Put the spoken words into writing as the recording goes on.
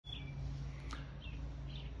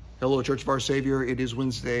Hello, Church of Our Savior. It is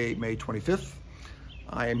Wednesday, May 25th.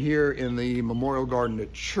 I am here in the Memorial Garden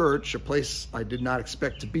at church, a place I did not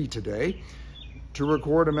expect to be today, to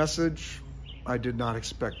record a message I did not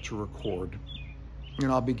expect to record.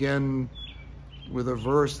 And I'll begin with a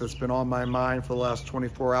verse that's been on my mind for the last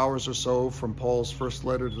 24 hours or so from Paul's first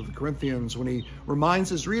letter to the Corinthians, when he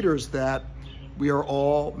reminds his readers that we are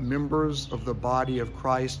all members of the body of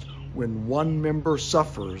Christ. When one member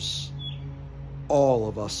suffers, all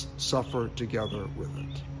of us suffer together with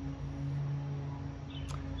it.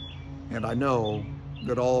 And I know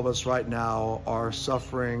that all of us right now are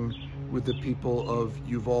suffering with the people of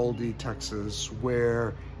Uvalde, Texas,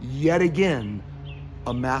 where yet again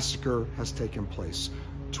a massacre has taken place.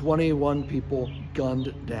 21 people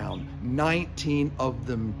gunned down, 19 of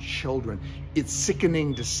them children. It's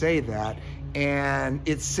sickening to say that, and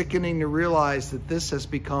it's sickening to realize that this has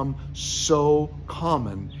become so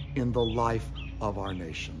common in the life of our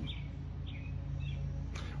nation.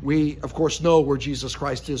 We, of course, know where Jesus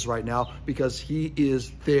Christ is right now because he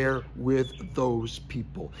is there with those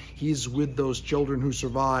people. He's with those children who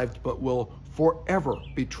survived but will forever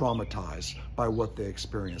be traumatized by what they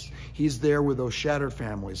experienced. He's there with those shattered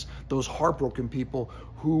families, those heartbroken people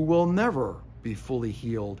who will never be fully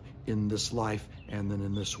healed in this life and then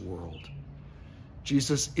in this world.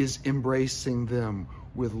 Jesus is embracing them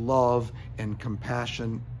with love and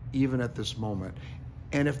compassion even at this moment.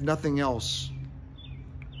 And if nothing else,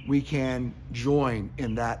 we can join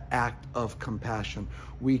in that act of compassion.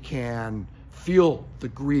 We can feel the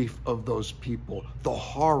grief of those people, the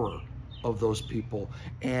horror of those people,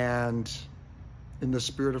 and in the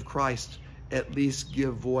Spirit of Christ, at least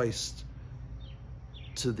give voice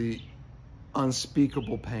to the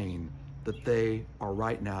unspeakable pain that they are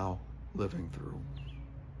right now living through.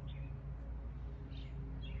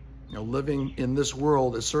 Now, living in this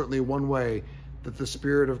world is certainly one way that the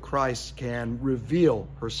Spirit of Christ can reveal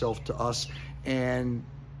herself to us and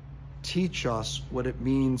teach us what it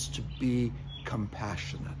means to be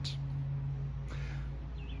compassionate.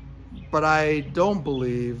 But I don't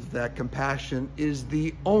believe that compassion is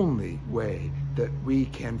the only way that we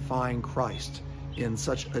can find Christ in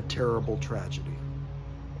such a terrible tragedy.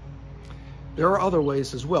 There are other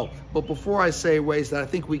ways as well. But before I say ways that I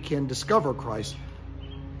think we can discover Christ,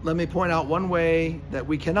 let me point out one way that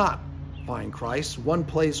we cannot find Christ, one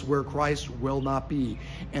place where Christ will not be,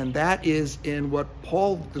 and that is in what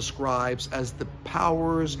Paul describes as the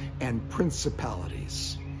powers and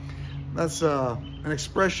principalities. That's an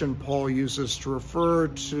expression Paul uses to refer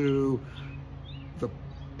to the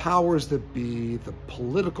powers that be, the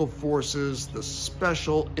political forces, the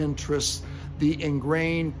special interests, the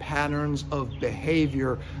ingrained patterns of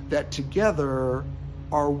behavior that together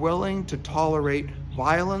are willing to tolerate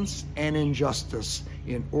violence and injustice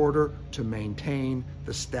in order to maintain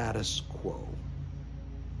the status quo.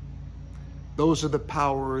 Those are the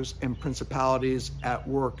powers and principalities at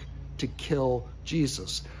work to kill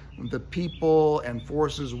Jesus. The people and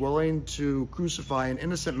forces willing to crucify an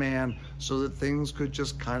innocent man so that things could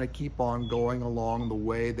just kind of keep on going along the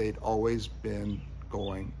way they'd always been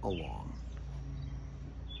going along.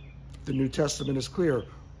 The New Testament is clear.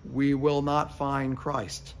 We will not find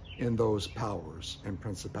Christ in those powers and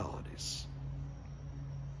principalities.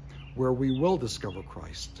 Where we will discover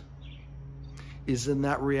Christ is in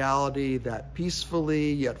that reality that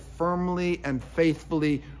peacefully yet firmly and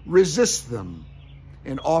faithfully resists them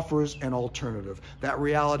and offers an alternative. That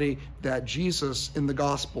reality that Jesus in the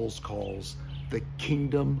Gospels calls the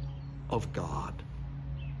kingdom of God.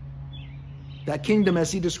 That kingdom,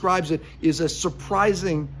 as he describes it, is a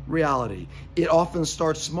surprising reality. It often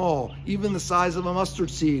starts small, even the size of a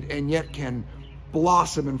mustard seed, and yet can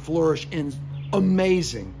blossom and flourish in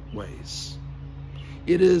amazing ways.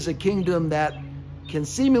 It is a kingdom that can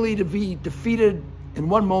seemingly be defeated in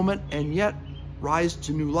one moment and yet rise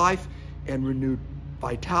to new life and renewed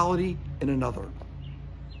vitality in another.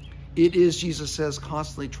 It is, Jesus says,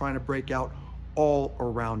 constantly trying to break out all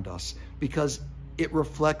around us because it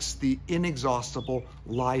reflects the inexhaustible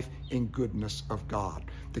life and goodness of God.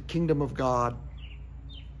 The kingdom of God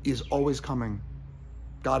is always coming.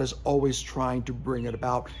 God is always trying to bring it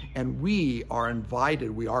about, and we are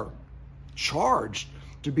invited, we are charged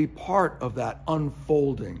to be part of that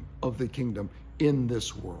unfolding of the kingdom in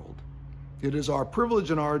this world. It is our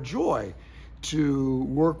privilege and our joy to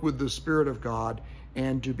work with the Spirit of God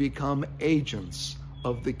and to become agents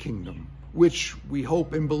of the kingdom, which we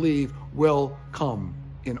hope and believe will come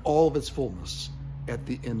in all of its fullness at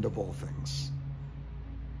the end of all things.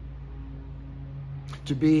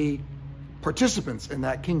 To be participants in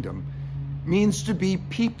that kingdom means to be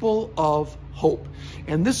people of hope.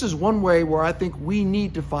 And this is one way where I think we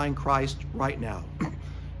need to find Christ right now,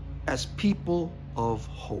 as people of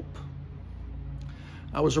hope.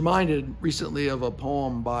 I was reminded recently of a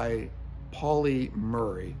poem by Pauli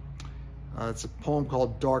Murray. It's a poem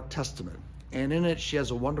called Dark Testament. And in it, she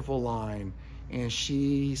has a wonderful line, and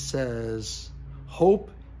she says,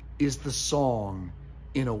 "Hope is the song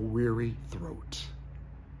in a weary throat."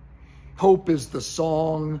 Hope is the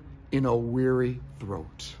song in a weary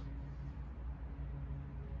throat.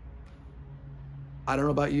 I don't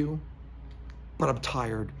know about you, but I'm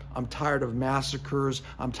tired. I'm tired of massacres.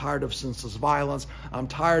 I'm tired of senseless violence. I'm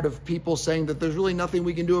tired of people saying that there's really nothing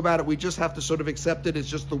we can do about it. We just have to sort of accept it. It's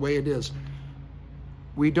just the way it is.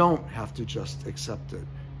 We don't have to just accept it.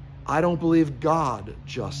 I don't believe God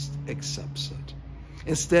just accepts it.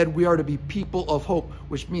 Instead, we are to be people of hope,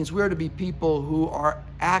 which means we are to be people who are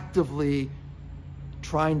actively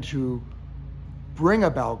trying to bring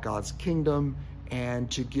about God's kingdom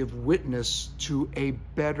and to give witness to a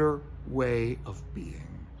better way of being.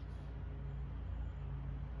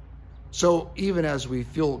 So even as we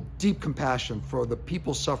feel deep compassion for the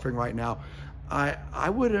people suffering right now, I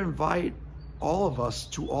would invite all of us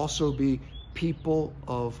to also be people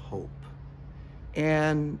of hope.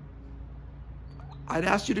 And I'd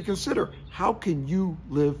ask you to consider, how can you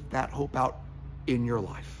live that hope out in your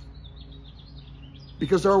life?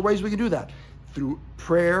 Because there are ways we can do that. Through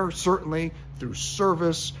prayer, certainly, through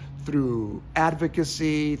service, through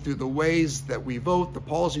advocacy, through the ways that we vote, the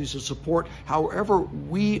policies of support, however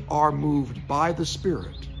we are moved by the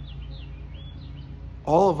Spirit.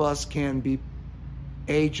 All of us can be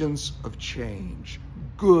agents of change,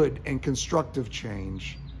 good and constructive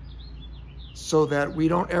change, so that we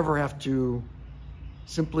don't ever have to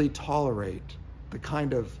simply tolerate the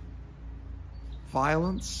kind of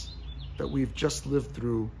violence that we've just lived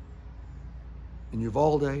through in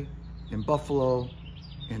Uvalde, in Buffalo,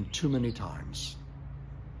 and too many times.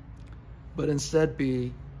 But instead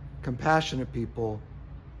be compassionate people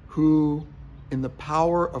who, in the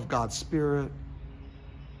power of God's Spirit,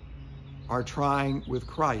 are trying with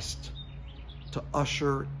Christ to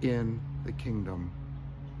usher in the kingdom.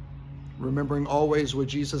 Remembering always what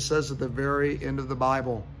Jesus says at the very end of the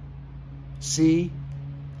Bible: "See,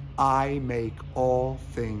 I make all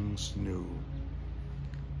things new."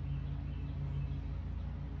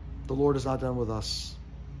 The Lord is not done with us.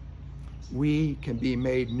 We can be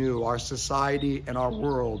made new. Our society and our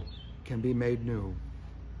world can be made new.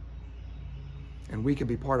 And we can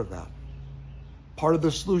be part of that. Part of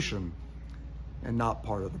the solution and not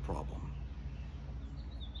part of the problem.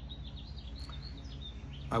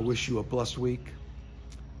 I wish you a blessed week.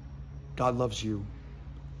 God loves you.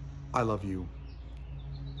 I love you.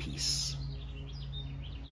 Peace.